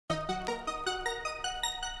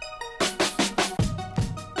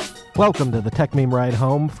Welcome to the Tech Meme Ride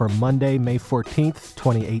Home for Monday, May 14th,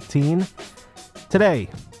 2018. Today,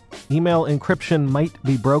 email encryption might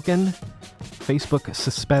be broken, Facebook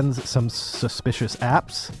suspends some suspicious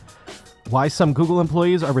apps, why some Google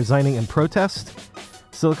employees are resigning in protest,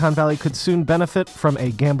 Silicon Valley could soon benefit from a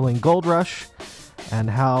gambling gold rush, and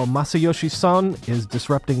how Masayoshi Son is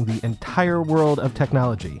disrupting the entire world of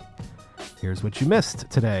technology. Here's what you missed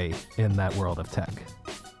today in that world of tech.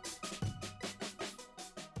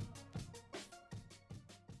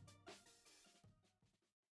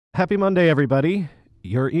 Happy Monday, everybody.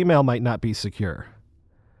 Your email might not be secure.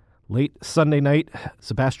 Late Sunday night,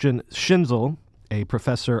 Sebastian Schinzel, a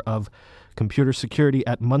professor of computer security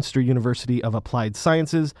at Munster University of Applied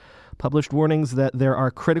Sciences, published warnings that there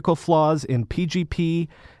are critical flaws in PGP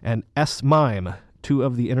and S-MIME, two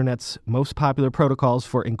of the internet's most popular protocols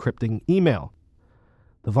for encrypting email.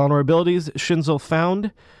 The vulnerabilities Schinzel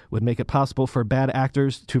found would make it possible for bad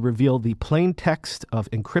actors to reveal the plain text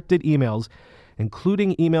of encrypted emails,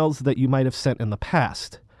 including emails that you might have sent in the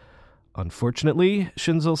past. Unfortunately,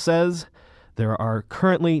 Schinzel says, there are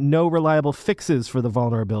currently no reliable fixes for the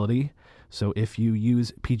vulnerability, so if you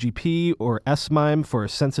use PGP or S-MIME for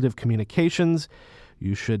sensitive communications,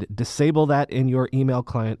 you should disable that in your email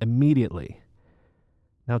client immediately.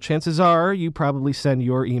 Now, chances are you probably send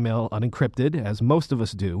your email unencrypted, as most of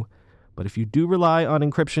us do, but if you do rely on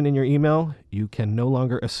encryption in your email, you can no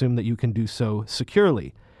longer assume that you can do so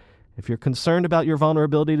securely. If you're concerned about your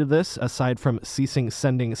vulnerability to this, aside from ceasing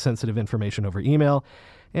sending sensitive information over email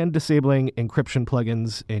and disabling encryption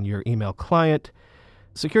plugins in your email client,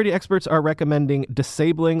 security experts are recommending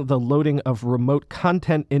disabling the loading of remote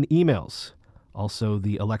content in emails. Also,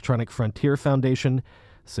 the Electronic Frontier Foundation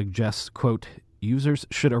suggests, quote, users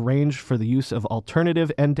should arrange for the use of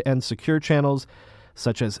alternative end-to-end secure channels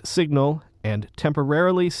such as Signal and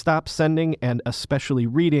temporarily stop sending and especially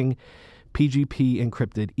reading PGP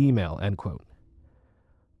encrypted email, end quote.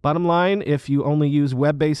 Bottom line, if you only use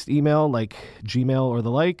web-based email like Gmail or the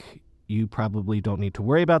like, you probably don't need to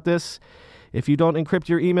worry about this. If you don't encrypt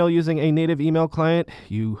your email using a native email client,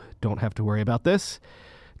 you don't have to worry about this.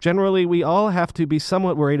 Generally, we all have to be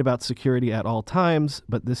somewhat worried about security at all times,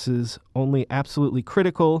 but this is only absolutely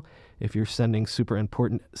critical if you're sending super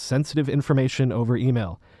important, sensitive information over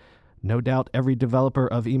email. No doubt every developer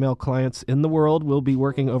of email clients in the world will be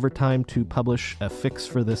working overtime to publish a fix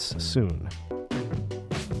for this soon.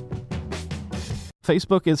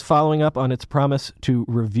 Facebook is following up on its promise to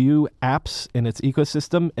review apps in its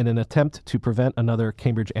ecosystem in an attempt to prevent another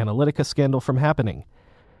Cambridge Analytica scandal from happening.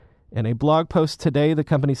 In a blog post today, the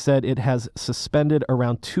company said it has suspended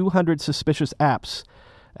around 200 suspicious apps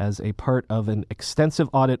as a part of an extensive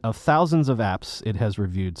audit of thousands of apps it has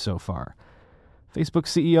reviewed so far. Facebook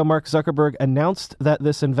CEO Mark Zuckerberg announced that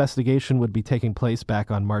this investigation would be taking place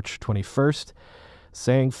back on March 21st,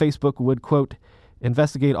 saying Facebook would, quote,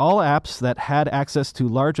 investigate all apps that had access to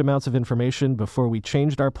large amounts of information before we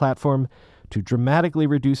changed our platform to dramatically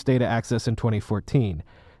reduce data access in 2014,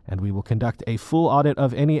 and we will conduct a full audit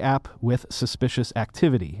of any app with suspicious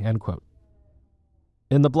activity, end quote.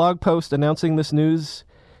 In the blog post announcing this news,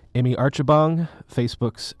 Amy Archibong,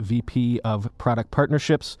 Facebook's VP of Product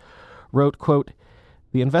Partnerships, wrote, quote,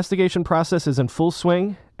 the investigation process is in full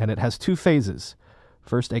swing, and it has two phases.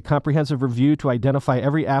 First, a comprehensive review to identify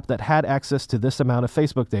every app that had access to this amount of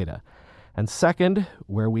Facebook data. And second,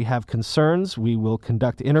 where we have concerns, we will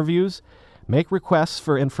conduct interviews, make requests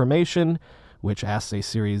for information, which asks a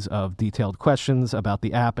series of detailed questions about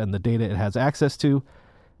the app and the data it has access to,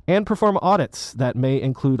 and perform audits that may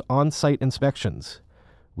include on-site inspections.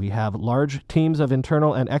 We have large teams of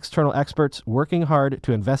internal and external experts working hard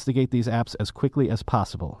to investigate these apps as quickly as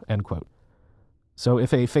possible, end quote. So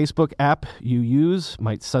if a Facebook app you use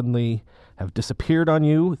might suddenly have disappeared on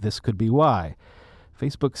you, this could be why.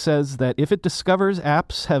 Facebook says that if it discovers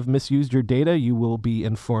apps have misused your data, you will be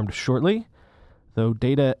informed shortly, though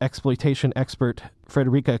data exploitation expert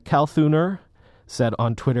Frederica Kalthuner said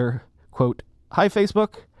on Twitter, quote, hi,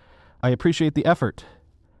 Facebook. I appreciate the effort.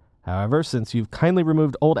 However, since you've kindly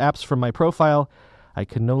removed old apps from my profile, I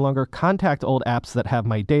can no longer contact old apps that have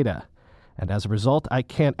my data. And as a result, I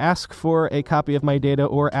can't ask for a copy of my data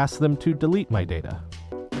or ask them to delete my data.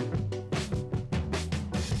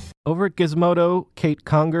 Over at Gizmodo, Kate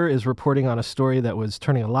Conger is reporting on a story that was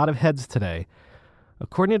turning a lot of heads today.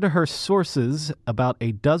 According to her sources, about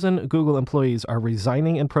a dozen Google employees are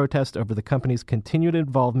resigning in protest over the company's continued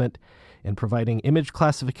involvement in providing image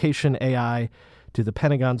classification AI to the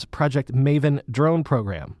Pentagon's Project Maven drone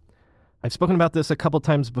program. I've spoken about this a couple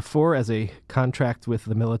times before as a contract with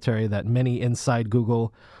the military that many inside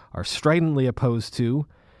Google are stridently opposed to.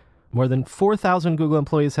 More than 4,000 Google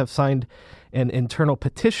employees have signed an internal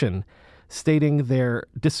petition stating their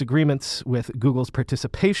disagreements with Google's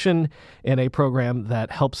participation in a program that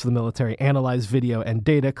helps the military analyze video and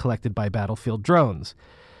data collected by battlefield drones.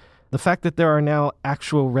 The fact that there are now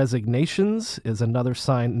actual resignations is another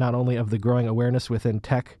sign not only of the growing awareness within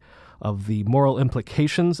tech of the moral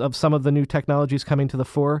implications of some of the new technologies coming to the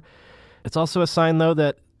fore. It's also a sign, though,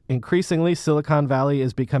 that increasingly Silicon Valley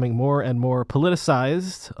is becoming more and more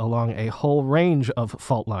politicized along a whole range of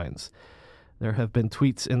fault lines. There have been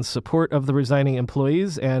tweets in support of the resigning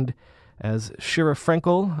employees, and as Shira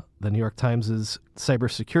Frenkel, the New York Times'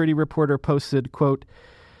 cybersecurity reporter, posted, quote,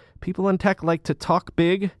 "People in tech like to talk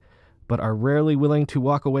big, but are rarely willing to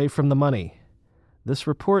walk away from the money. This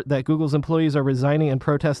report that Google's employees are resigning in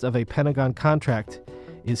protest of a Pentagon contract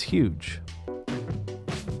is huge."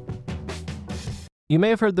 You may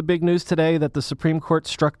have heard the big news today that the Supreme Court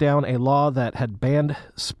struck down a law that had banned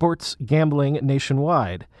sports gambling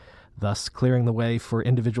nationwide, thus clearing the way for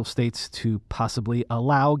individual states to possibly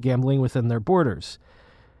allow gambling within their borders.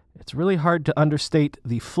 It's really hard to understate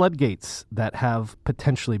the floodgates that have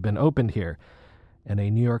potentially been opened here. In a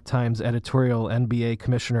New York Times editorial, NBA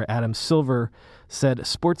Commissioner Adam Silver said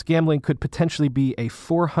sports gambling could potentially be a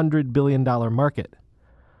 $400 billion market.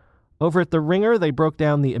 Over at The Ringer, they broke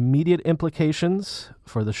down the immediate implications.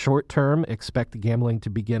 For the short term, expect gambling to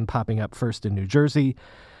begin popping up first in New Jersey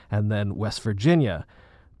and then West Virginia.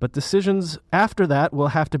 But decisions after that will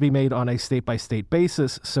have to be made on a state-by-state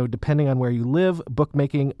basis, so depending on where you live,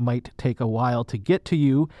 bookmaking might take a while to get to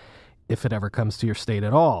you, if it ever comes to your state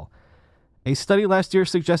at all. A study last year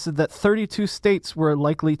suggested that 32 states were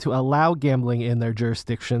likely to allow gambling in their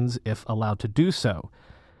jurisdictions if allowed to do so.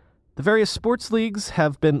 The various sports leagues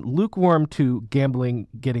have been lukewarm to gambling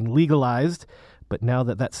getting legalized, but now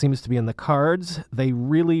that that seems to be in the cards, they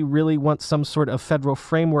really, really want some sort of federal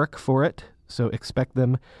framework for it, so expect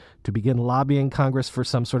them to begin lobbying Congress for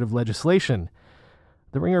some sort of legislation.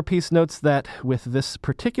 The Ringer piece notes that with this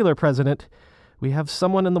particular president, we have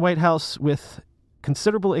someone in the White House with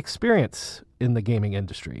considerable experience in the gaming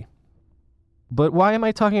industry. But why am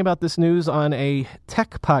I talking about this news on a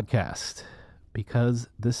tech podcast? Because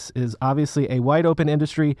this is obviously a wide open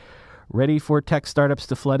industry ready for tech startups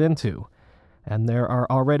to flood into. And there are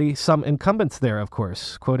already some incumbents there, of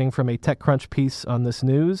course. Quoting from a TechCrunch piece on this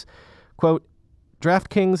news, quote,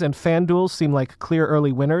 "DraftKings and FanDuel seem like clear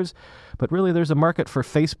early winners, but really there's a market for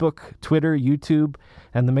Facebook, Twitter, YouTube,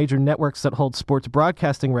 and the major networks that hold sports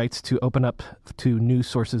broadcasting rights to open up to new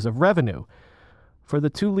sources of revenue. For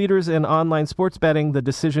the two leaders in online sports betting, the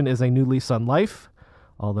decision is a new lease on life,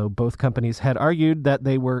 although both companies had argued that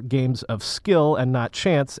they were games of skill and not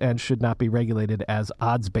chance and should not be regulated as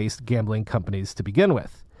odds-based gambling companies to begin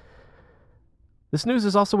with." This news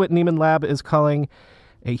is also what Neiman Lab is calling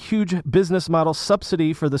a huge business model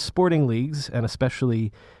subsidy for the sporting leagues, and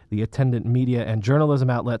especially the attendant media and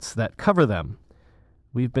journalism outlets that cover them.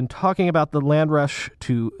 We've been talking about the land rush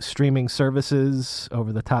to streaming services,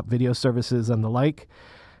 over-the-top video services, and the like,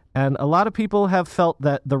 and a lot of people have felt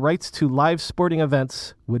that the rights to live sporting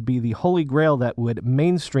events would be the holy grail that would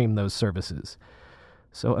mainstream those services.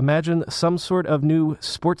 So imagine some sort of new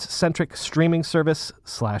sports-centric streaming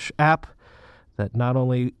service/app that not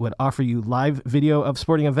only would offer you live video of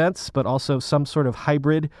sporting events, but also some sort of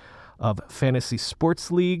hybrid of fantasy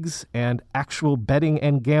sports leagues and actual betting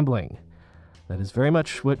and gambling. That is very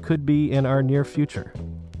much what could be in our near future.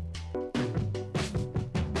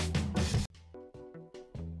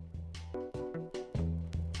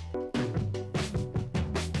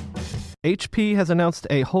 HP has announced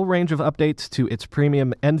a whole range of updates to its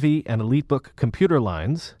premium Envy and EliteBook computer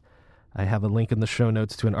lines. I have a link in the show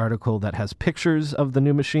notes to an article that has pictures of the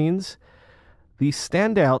new machines. The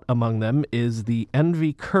standout among them is the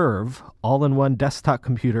Envy Curve all-in-one desktop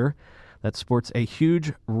computer that sports a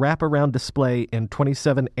huge wraparound display in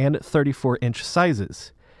 27 and 34-inch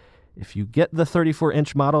sizes. If you get the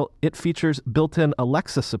 34-inch model, it features built-in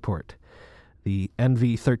Alexa support. The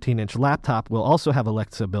Envy 13-inch laptop will also have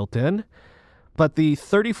Alexa built in, but the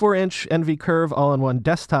 34-inch Envy Curve all-in-one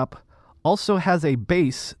desktop also has a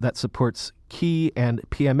base that supports Qi and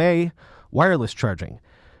PMA wireless charging.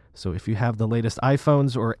 So if you have the latest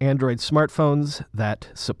iPhones or Android smartphones that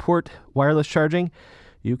support wireless charging,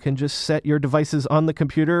 you can just set your devices on the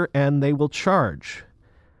computer and they will charge.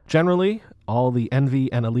 Generally, all the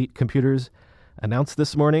Envy and Elite computers announced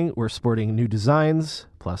this morning were sporting new designs,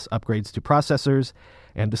 plus upgrades to processors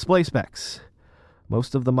and display specs.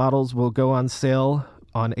 Most of the models will go on sale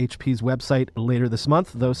on HP's website later this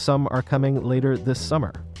month, though some are coming later this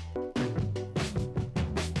summer.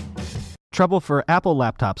 Trouble for Apple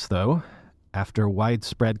laptops, though. After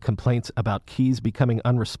widespread complaints about keys becoming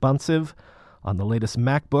unresponsive on the latest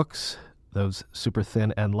MacBooks, those super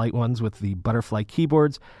thin and light ones with the butterfly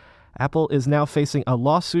keyboards, Apple is now facing a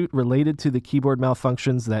lawsuit related to the keyboard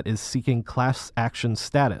malfunctions that is seeking class action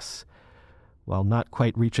status. While not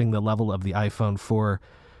quite reaching the level of the iPhone 4,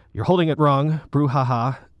 "You're holding it wrong,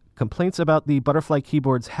 brouhaha," complaints about the butterfly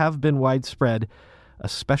keyboards have been widespread,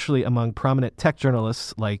 especially among prominent tech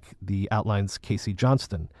journalists like the Outline's Casey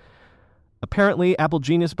Johnston. Apparently, Apple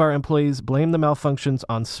Genius Bar employees blame the malfunctions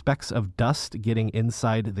on specks of dust getting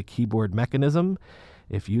inside the keyboard mechanism.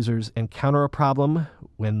 If users encounter a problem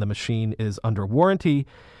when the machine is under warranty,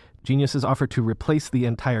 Genius has offered to replace the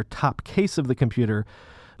entire top case of the computer,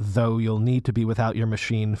 though you'll need to be without your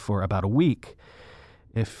machine for about a week.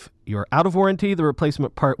 If you're out of warranty, the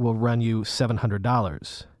replacement part will run you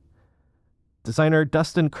 $700. Designer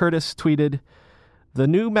Dustin Curtis tweeted, "The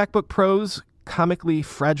new MacBook Pro's comically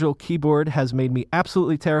fragile keyboard has made me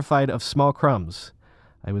absolutely terrified of small crumbs.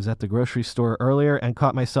 I was at the grocery store earlier and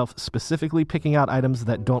caught myself specifically picking out items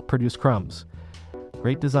that don't produce crumbs.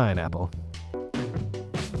 Great design, Apple."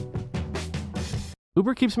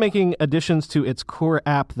 Uber keeps making additions to its core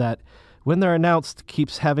app that, when they're announced,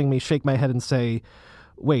 keeps having me shake my head and say,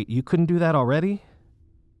 "Wait, you couldn't do that already?"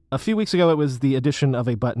 A few weeks ago, it was the addition of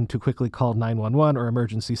a button to quickly call 911 or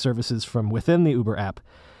emergency services from within the Uber app.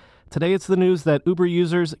 Today, it's the news that Uber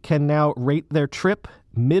users can now rate their trip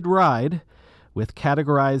mid-ride with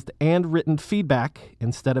categorized and written feedback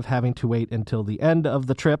instead of having to wait until the end of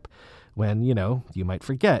the trip when, you might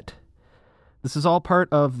forget. This is all part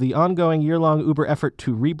of the ongoing year-long Uber effort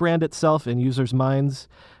to rebrand itself in users' minds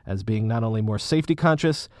as being not only more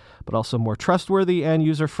safety-conscious, but also more trustworthy and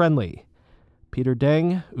user-friendly. Peter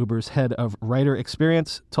Deng, Uber's head of rider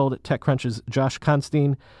experience, told TechCrunch's Josh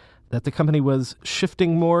Constein that the company was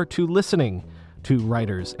shifting more to listening to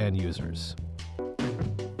riders and users.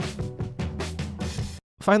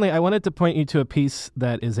 Finally, I wanted to point you to a piece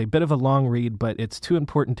that is a bit of a long read, but it's too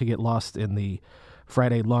important to get lost in the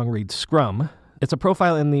Friday long read scrum. It's a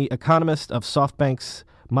profile in The Economist of SoftBank's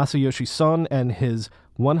Masayoshi Son and his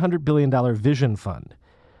 $100 billion vision fund.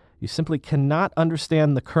 You simply cannot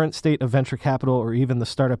understand the current state of venture capital or even the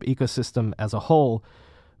startup ecosystem as a whole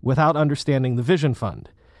without understanding the vision fund.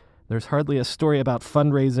 There's hardly a story about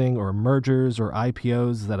fundraising or mergers or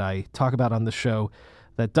IPOs that I talk about on the show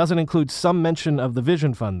that doesn't include some mention of the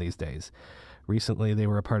vision fund these days. Recently, they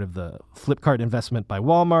were a part of the Flipkart investment by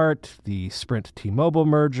Walmart, the Sprint T-Mobile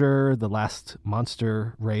merger, the last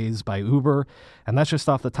monster raise by Uber, and that's just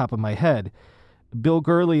off the top of my head. Bill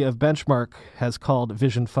Gurley of Benchmark has called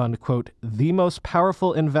Vision Fund, quote, "the most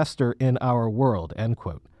powerful investor in our world," end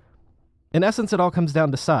quote. In essence, it all comes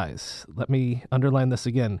down to size. Let me underline this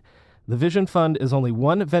again. The Vision Fund is only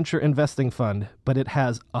one venture investing fund, but it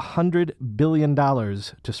has $100 billion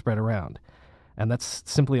to spread around. And that's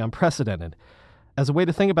simply unprecedented. As a way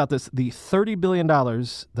to think about this, the $30 billion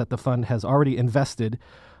that the fund has already invested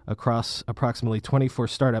across approximately 24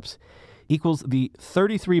 startups equals the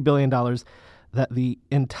 $33 billion that the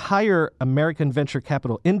entire American venture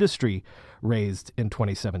capital industry raised in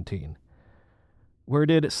 2017. Where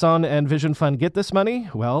did Son and Vision Fund get this money?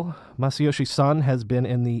 Well, Masayoshi Son has been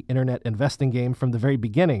in the internet investing game from the very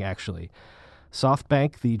beginning, actually.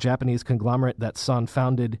 SoftBank, the Japanese conglomerate that Son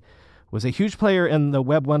founded, was a huge player in the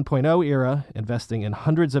Web 1.0 era, investing in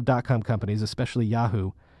hundreds of dot-com companies, especially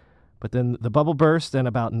Yahoo. But then the bubble burst, and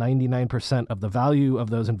about 99% of the value of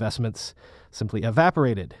those investments simply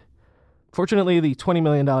evaporated. Fortunately, the $20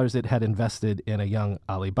 million it had invested in a young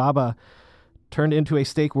Alibaba turned into a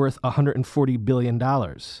stake worth $140 billion.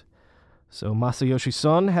 So Masayoshi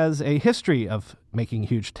Son has a history of making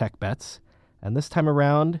huge tech bets, and this time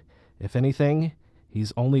around, if anything,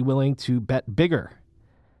 he's only willing to bet bigger.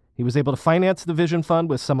 He was able to finance the Vision Fund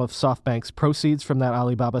with some of SoftBank's proceeds from that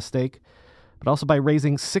Alibaba stake, but also by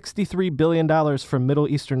raising $63 billion from Middle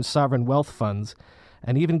Eastern sovereign wealth funds,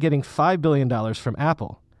 and even getting $5 billion from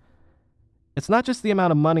Apple. It's not just the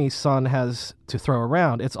amount of money Son has to throw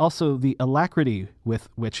around, it's also the alacrity with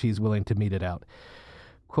which he's willing to mete it out.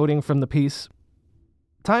 Quoting from the piece,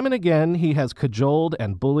 "Time and again, he has cajoled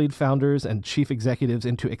and bullied founders and chief executives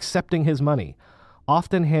into accepting his money,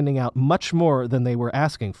 often handing out much more than they were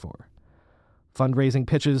asking for. Fundraising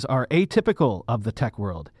pitches are atypical of the tech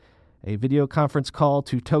world. A video conference call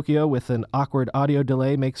to Tokyo with an awkward audio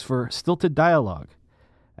delay makes for stilted dialogue.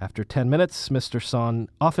 After 10 minutes, Mr. Son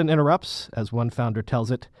often interrupts, as one founder tells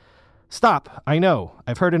it, 'Stop, I know,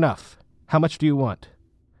 I've heard enough. How much do you want?'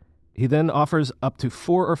 He then offers up to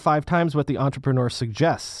 4 or 5 times what the entrepreneur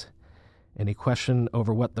suggests. Any question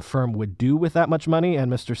over what the firm would do with that much money,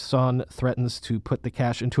 and Mr. Son threatens to put the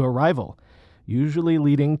cash into a rival. usually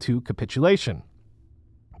leading to capitulation.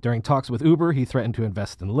 During talks with Uber, he threatened to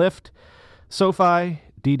invest in Lyft. SoFi,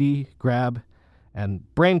 Didi, Grab, and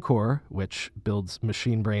BrainCore, which builds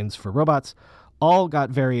machine brains for robots, all got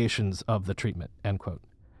variations of the treatment, end quote.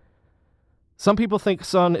 Some people think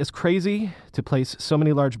Sun is crazy to place so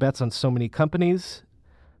many large bets on so many companies.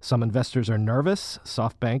 Some investors are nervous.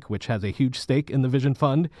 SoftBank, which has a huge stake in the Vision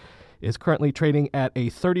Fund, is currently trading at a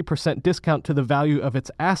 30% discount to the value of its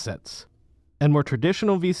assets. And more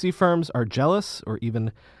traditional VC firms are jealous or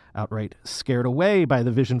even outright scared away by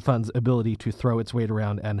the Vision Fund's ability to throw its weight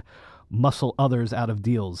around and muscle others out of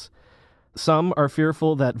deals. Some are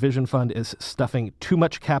fearful that Vision Fund is stuffing too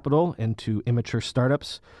much capital into immature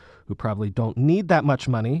startups who probably don't need that much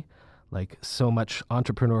money, like so much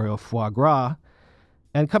entrepreneurial foie gras.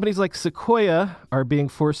 And companies like Sequoia are being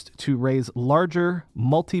forced to raise larger,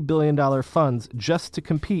 multi-billion-dollar funds just to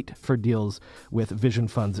compete for deals with Vision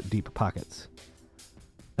Fund's deep pockets.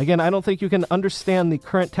 Again, I don't think you can understand the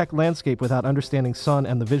current tech landscape without understanding Sun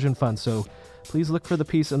and the Vision Fund, so please look for the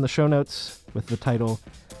piece in the show notes with the title,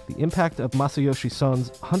 "The Impact of Masayoshi Son's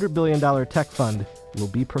 $100 billion tech fund will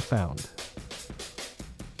be profound."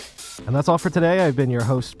 And that's all for today. I've been your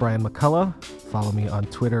host, Brian McCullough. Follow me on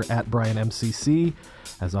Twitter at BrianMCC.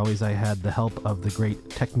 As always, I had the help of the great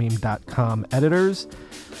TechMeme.com editors.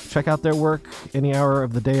 Check out their work any hour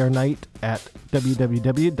of the day or night at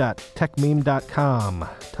www.techmeme.com.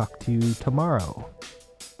 Talk to you tomorrow.